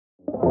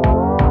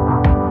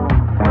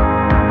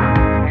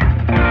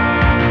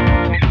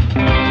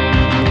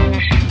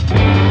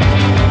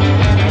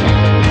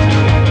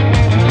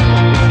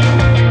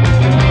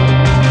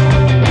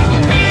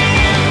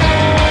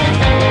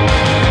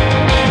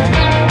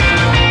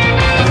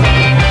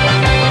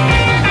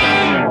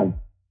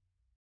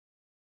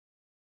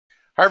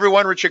Hi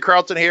everyone, Richard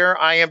Carlton here.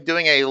 I am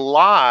doing a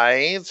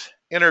live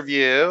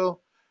interview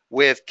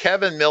with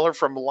Kevin Miller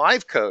from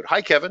LiveCode.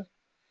 Hi, Kevin.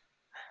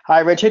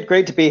 Hi, Richard.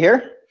 Great to be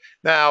here.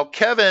 Now,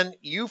 Kevin,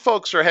 you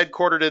folks are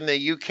headquartered in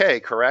the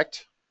UK,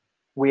 correct?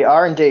 We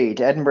are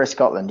indeed Edinburgh,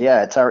 Scotland.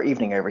 Yeah, it's our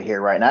evening over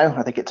here right now.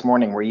 I think it's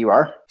morning where you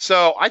are.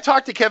 So I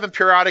talk to Kevin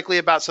periodically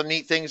about some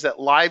neat things that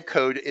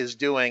LiveCode is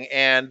doing,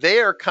 and they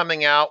are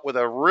coming out with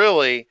a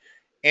really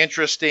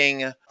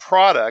interesting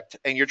product,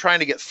 and you're trying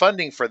to get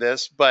funding for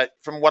this. But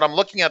from what I'm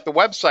looking at the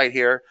website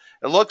here,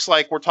 it looks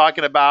like we're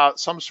talking about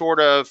some sort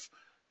of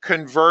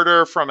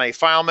converter from a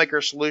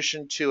FileMaker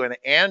solution to an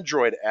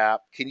Android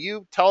app. Can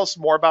you tell us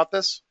more about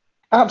this?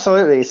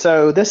 Absolutely.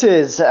 So this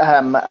is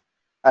a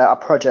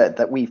project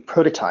that we've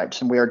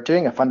prototyped, and we are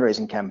doing a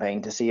fundraising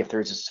campaign to see if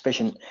there's a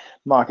sufficient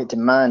market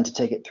demand to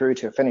take it through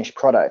to a finished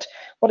product.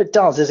 What it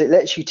does is it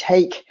lets you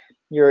take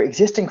your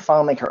existing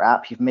FileMaker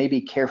app you've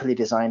maybe carefully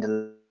designed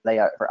a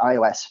layout for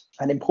iOS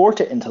and import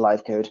it into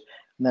LiveCode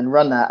and then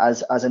run that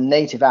as a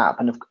native app.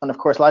 And of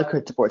course,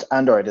 LiveCode supports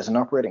Android as an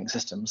operating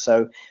system.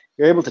 So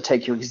you're able to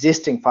take your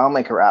existing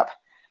FileMaker app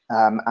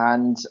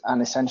and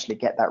essentially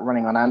get that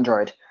running on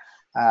Android.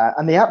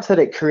 And the apps that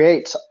it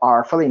creates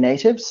are fully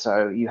native,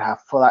 so you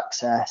have full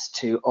access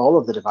to all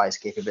of the device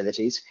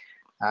capabilities.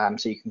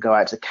 So you can go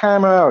out to the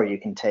camera, or you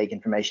can take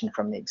information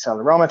from the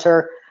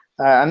accelerometer,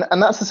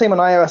 and that's the same on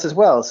iOS as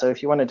well. So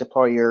if you want to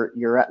deploy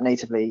your app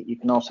natively, you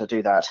can also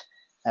do that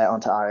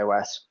onto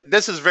iOS.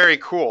 This is very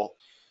cool.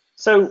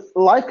 So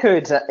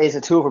LiveCode is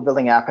a tool for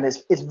building app, and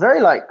it's very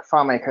like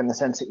FileMaker in the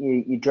sense that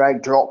you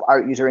drag, drop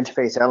out user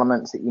interface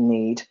elements that you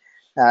need.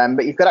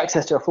 But you've got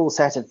access to a full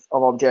set of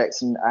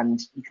objects, and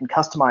you can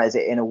customize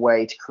it in a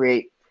way to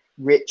create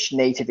rich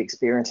native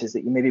experiences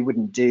that you maybe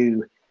wouldn't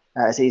do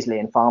as easily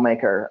in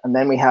FileMaker. And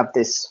then we have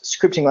this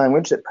scripting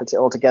language that puts it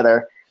all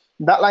together.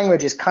 That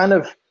language is kind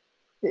of,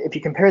 if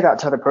you compare that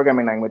to other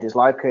programming languages,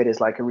 LiveCode is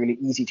like a really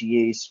easy to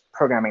use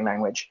programming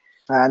language.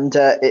 And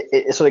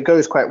so it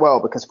goes quite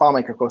well because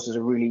FileMaker, of course, is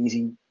a really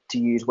easy to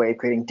use way of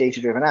creating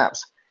data-driven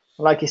apps.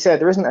 And like you said,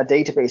 there isn't a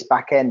database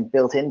backend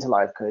built into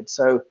LiveCode.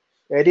 So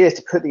the idea is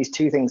to put these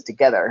two things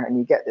together, and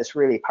you get this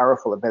really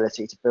powerful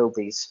ability to build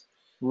these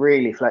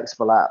really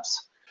flexible apps.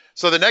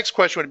 So the next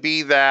question would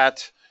be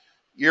that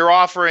you're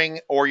offering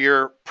or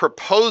you're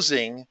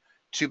proposing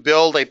to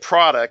build a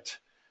product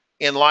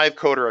in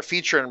LiveCode or a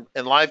feature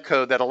in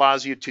LiveCode that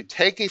allows you to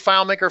take a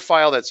FileMaker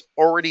file that's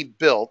already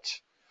built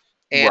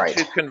and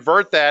to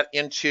convert that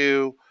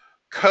into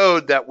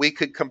code that we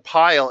could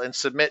compile and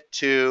submit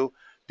to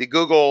the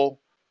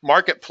Google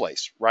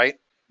Marketplace, right?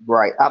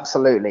 Right,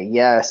 absolutely,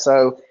 yeah.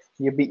 So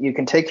you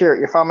can take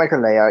your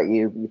FileMaker layout,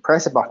 you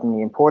press a button,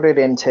 you import it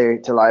into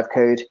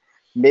LiveCode,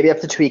 maybe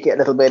have to tweak it a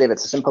little bit if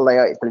it's a simple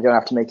layout, but you don't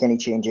have to make any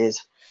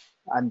changes.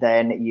 And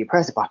then you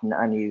press a button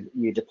and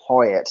you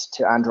deploy it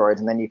to Android,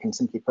 and then you can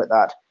simply put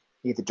that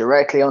either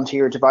directly onto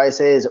your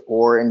devices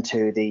or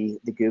into the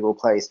Google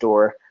Play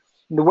Store.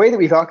 And the way that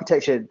we've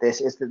architectured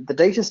this is that the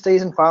data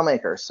stays in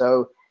FileMaker.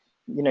 So,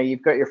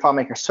 you've got your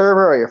FileMaker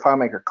server or your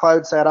FileMaker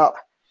cloud set up,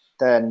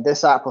 then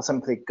this app will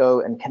simply go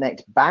and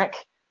connect back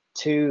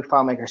to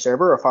FileMaker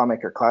server or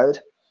FileMaker cloud.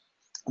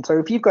 And so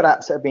if you've got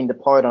apps that have been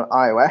deployed on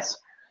iOS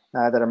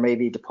that are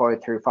maybe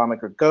deployed through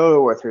FileMaker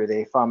Go or through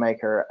the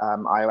FileMaker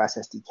iOS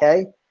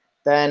SDK,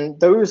 then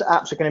those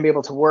apps are going to be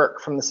able to work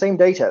from the same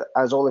data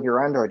as all of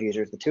your Android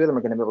users. The two of them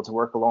are going to be able to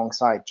work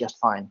alongside just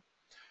fine.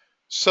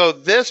 So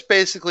this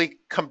basically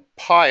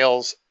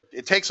compiles,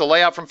 it takes a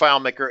layout from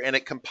FileMaker and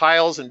it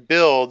compiles and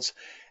builds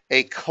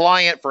a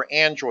client for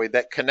Android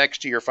that connects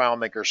to your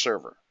FileMaker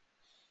server.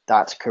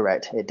 That's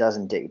correct. It does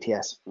indeed,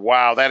 yes.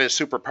 Wow, that is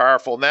super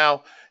powerful.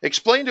 Now,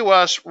 explain to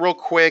us real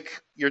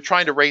quick, you're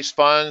trying to raise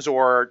funds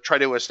or try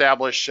to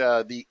establish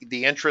the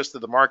interest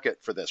of the market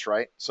for this,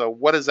 right? So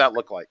what does that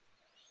look like?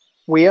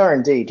 We are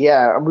indeed,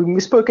 yeah.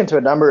 We've spoken to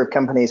a number of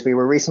companies. We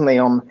were recently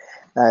on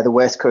the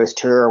West Coast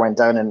tour, went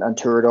down and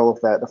toured all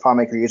of the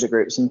FileMaker user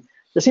groups, and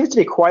there seems to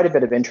be quite a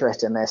bit of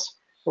interest in this.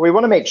 But we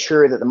want to make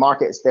sure that the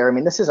market is there. I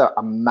mean, this is a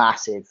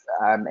massive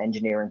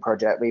engineering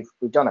project.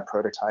 We've done a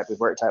prototype. We've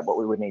worked out what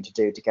we would need to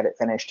do to get it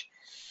finished.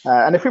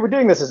 And if we were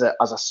doing this as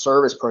a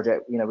service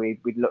project,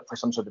 we'd look for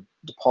some sort of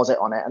deposit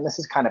on it. And this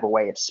is kind of a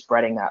way of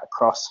spreading that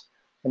across,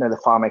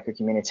 the FileMaker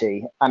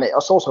community. And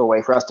it's also a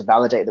way for us to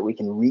validate that we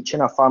can reach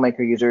enough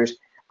FileMaker users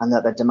and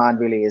that the demand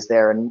really is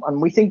there.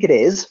 And we think it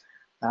is,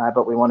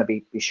 but we want to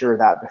be sure of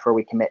that before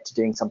we commit to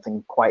doing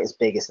something quite as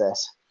big as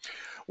this.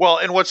 Well,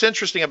 and what's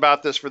interesting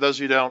about this, for those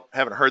of you who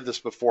haven't heard this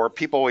before,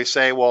 people always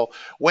say, well,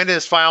 when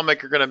is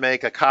FileMaker going to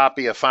make a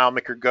copy of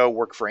FileMaker Go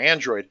work for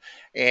Android?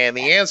 And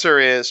the answer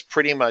is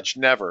pretty much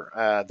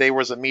never. There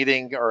was a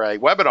meeting or a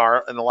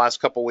webinar in the last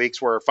couple of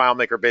weeks where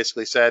FileMaker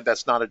basically said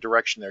that's not a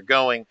direction they're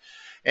going.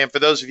 And for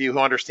those of you who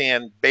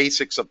understand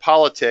basics of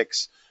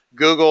politics,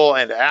 Google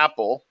and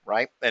Apple,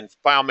 right? And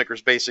FileMaker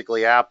is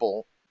basically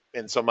Apple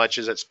in so much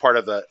as it's part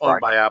of the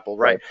owned by Apple,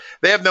 right?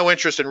 They have no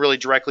interest in really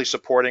directly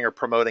supporting or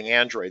promoting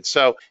Android.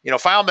 So,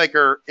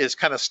 FileMaker is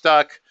kind of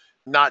stuck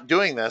not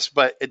doing this,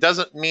 but it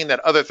doesn't mean that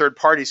other third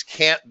parties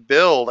can't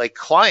build a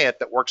client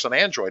that works on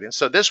Android. And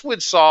so this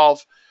would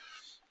solve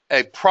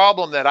a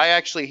problem that I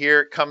actually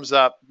hear it comes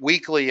up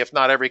weekly, if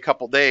not every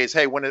couple of days.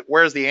 Hey,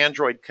 where's the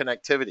Android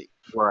connectivity?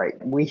 Right.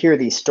 We hear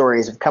these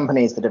stories of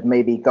companies that have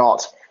maybe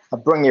got a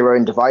bring your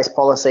own device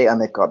policy,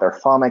 and they've got their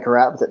FileMaker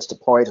app that's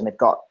deployed, and they've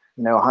got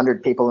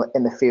 100 people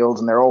in the field,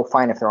 and they're all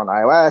fine if they're on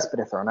iOS, but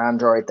if they're on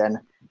Android, then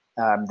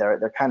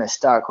they're kind of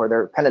stuck, or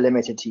they're kind of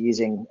limited to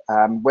using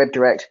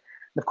WebDirect.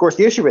 And of course,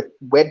 the issue with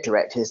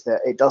WebDirect is that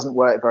it doesn't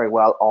work very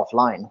well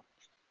offline.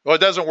 Well,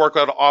 it doesn't work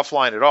out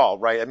offline at all,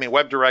 right? I mean,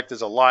 WebDirect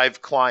is a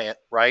live client,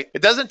 right?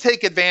 It doesn't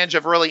take advantage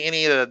of really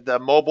any of the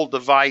mobile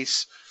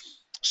device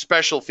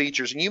special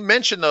features. And you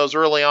mentioned those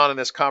early on in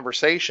this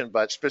conversation,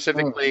 but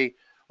specifically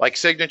like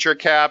signature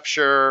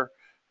capture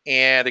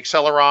and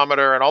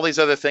accelerometer and all these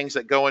other things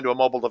that go into a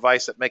mobile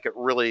device that make it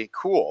really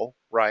cool,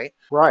 right?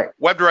 Right.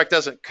 WebDirect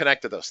doesn't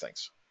connect to those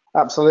things.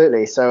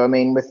 Absolutely. So, I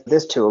mean, with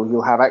this tool,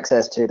 you'll have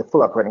access to the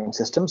full operating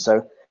system.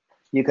 So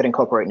you could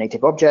incorporate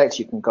native objects.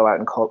 You can go out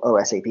and call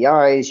OS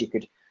APIs. You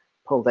could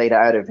pull data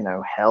out of,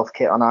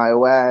 HealthKit on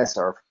iOS,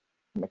 or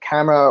from the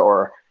camera,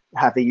 or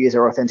have the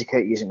user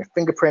authenticate using a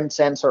fingerprint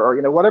sensor,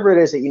 or whatever it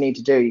is that you need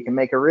to do. You can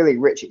make a really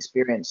rich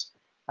experience.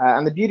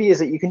 And the beauty is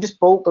that you can just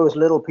bolt those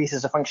little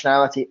pieces of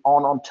functionality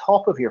on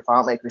top of your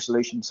FileMaker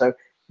solution. So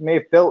you may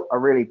have built a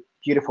really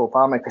beautiful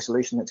FileMaker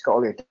solution that's got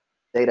all your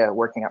data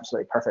working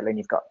absolutely perfectly, and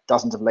you've got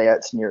dozens of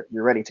layouts, and you're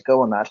ready to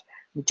go on that.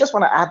 You just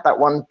want to add that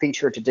one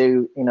feature to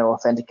do,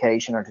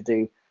 authentication, or to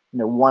do,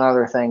 one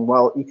other thing.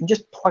 Well, you can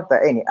just plug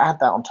that in. You add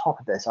that on top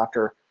of this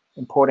after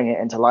importing it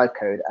into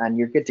LiveCode, and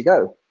you're good to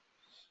go.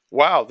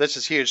 Wow, this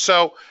is huge.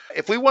 So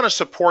if we want to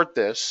support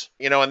this,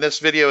 and this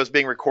video is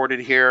being recorded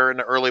here in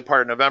the early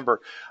part of November,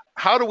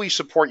 how do we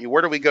support you?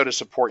 Where do we go to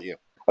support you?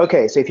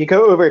 Okay, so if you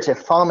go over to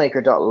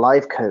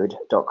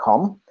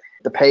filemaker.livecode.com,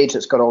 the page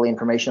that's got all the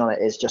information on it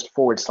is just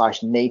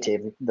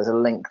 /native. There's a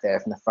link there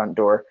from the front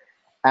door.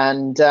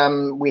 And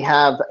we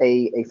have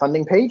a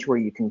funding page where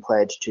you can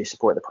pledge to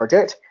support the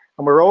project.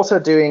 And we're also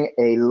doing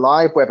a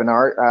live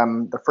webinar.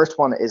 The first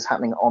one is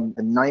happening on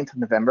the 9th of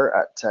November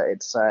at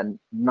it's 9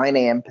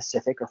 a.m.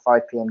 Pacific or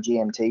 5 p.m.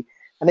 GMT.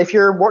 And if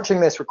you're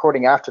watching this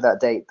recording after that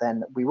date,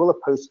 then we will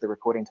have posted the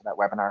recording to that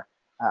webinar.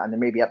 And there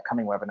may be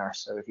upcoming webinars.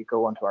 So if you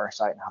go onto our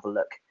site and have a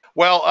look.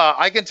 Well,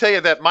 I can tell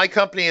you that my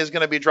company is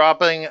going to be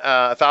dropping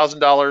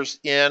 $1,000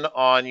 in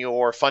on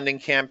your funding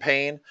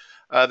campaign.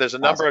 There's a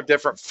number of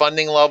different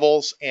funding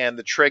levels, and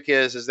the trick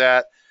is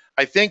that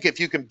I think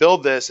if you can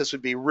build this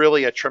would be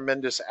really a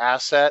tremendous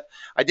asset.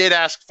 I did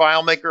ask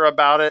FileMaker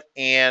about it,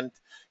 and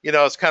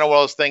it's kind of one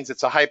of those things.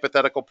 It's a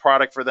hypothetical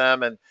product for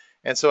them, and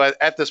so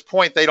at this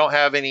point they don't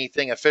have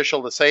anything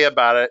official to say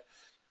about it,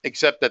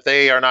 except that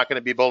they are not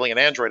going to be building an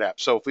Android app.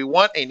 So if we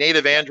want a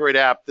native Android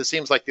app, this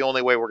seems like the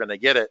only way we're going to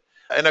get it.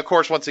 And of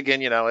course, once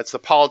again, it's the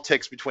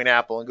politics between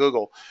Apple and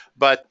Google.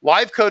 But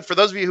LiveCode, for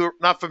those of you who are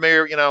not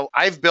familiar,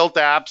 I've built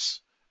apps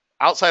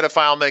outside of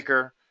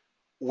FileMaker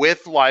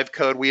with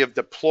LiveCode. We have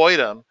deployed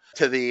them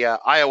to the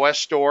iOS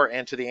store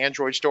and to the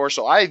Android store.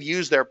 So I've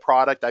used their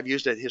product. I've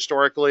used it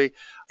historically.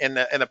 In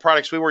the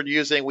products we were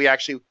using, we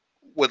actually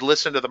would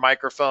listen to the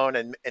microphone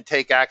and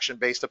take action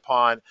based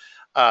upon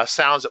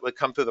sounds that would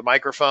come through the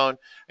microphone.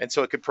 And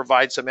so it could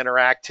provide some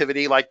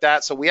interactivity like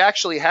that. So we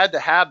actually had to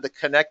have the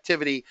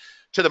connectivity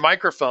to the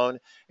microphone,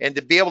 and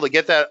to be able to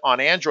get that on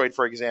Android,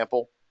 for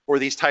example, or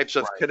these types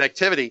of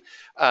connectivity,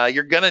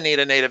 you're going to need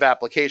a native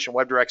application.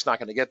 WebDirect's not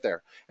going to get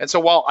there. And so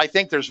while I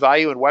think there's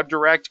value in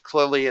WebDirect,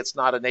 clearly it's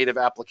not a native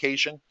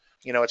application.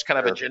 It's kind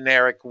of a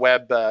generic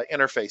web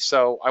interface.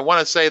 So I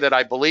want to say that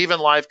I believe in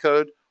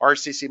LiveCode.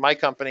 RCC, my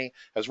company,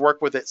 has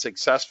worked with it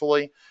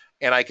successfully,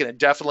 and I can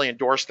definitely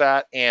endorse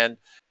that. And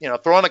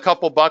throwing a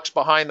couple bucks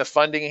behind the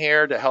funding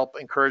here to help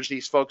encourage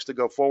these folks to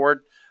go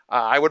forward,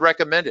 I would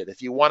recommend it.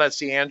 If you want to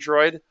see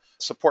Android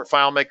support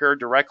FileMaker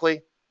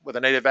directly with a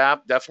native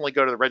app, definitely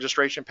go to the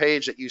registration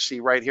page that you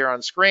see right here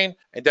on screen,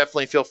 and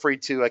definitely feel free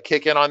to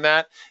kick in on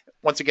that.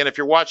 Once again, if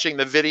you're watching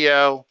the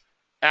video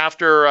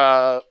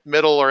after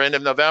middle or end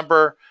of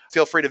November,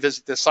 feel free to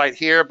visit this site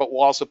here, but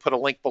we'll also put a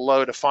link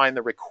below to find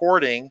the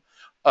recording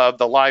of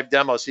the live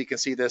demo so you can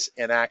see this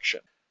in action.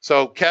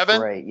 So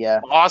Kevin, great,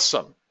 yeah.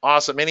 Awesome.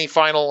 Any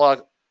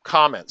final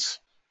comments?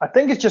 I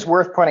think it's just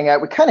worth pointing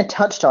out, we kind of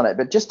touched on it,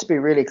 but just to be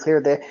really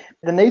clear, the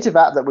native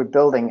app that we're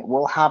building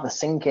will have a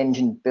sync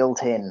engine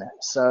built in.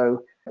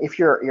 So if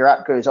your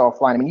app goes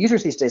offline, I mean,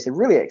 users these days, they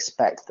really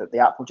expect that the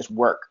app will just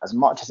work as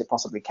much as it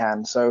possibly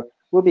can. So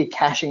we'll be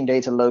caching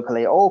data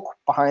locally, all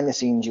behind the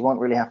scenes. You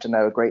won't really have to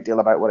know a great deal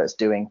about what it's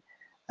doing.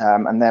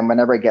 And then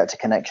whenever it gets a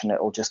connection,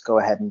 it will just go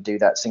ahead and do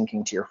that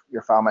syncing to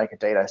your FileMaker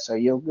data. So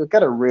you'll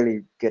get a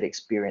really good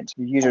experience.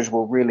 Your users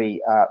will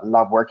really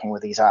love working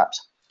with these apps.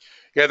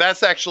 Yeah,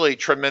 that's actually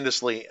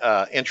tremendously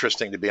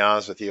interesting, to be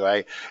honest with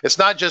you. It's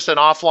not just an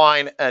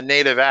offline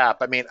native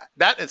app. I mean,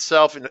 that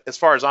itself, as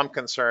far as I'm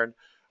concerned,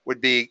 would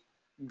be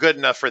good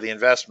enough for the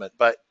investment.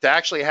 But to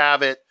actually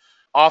have it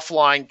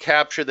offline,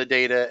 capture the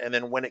data, and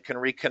then when it can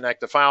reconnect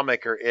to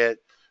FileMaker, it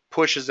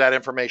pushes that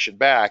information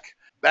back.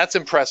 That's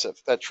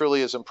impressive. That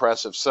truly is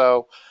impressive.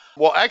 So,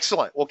 well,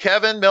 excellent. Well,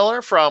 Kevin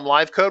Miller from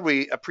LiveCode,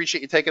 we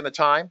appreciate you taking the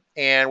time.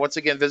 And once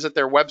again, visit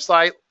their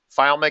website,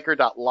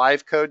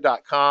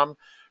 filemaker.livecode.com,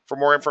 for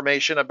more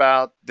information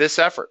about this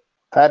effort.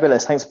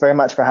 Fabulous. Thanks very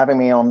much for having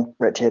me on,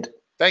 Richard.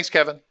 Thanks,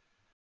 Kevin.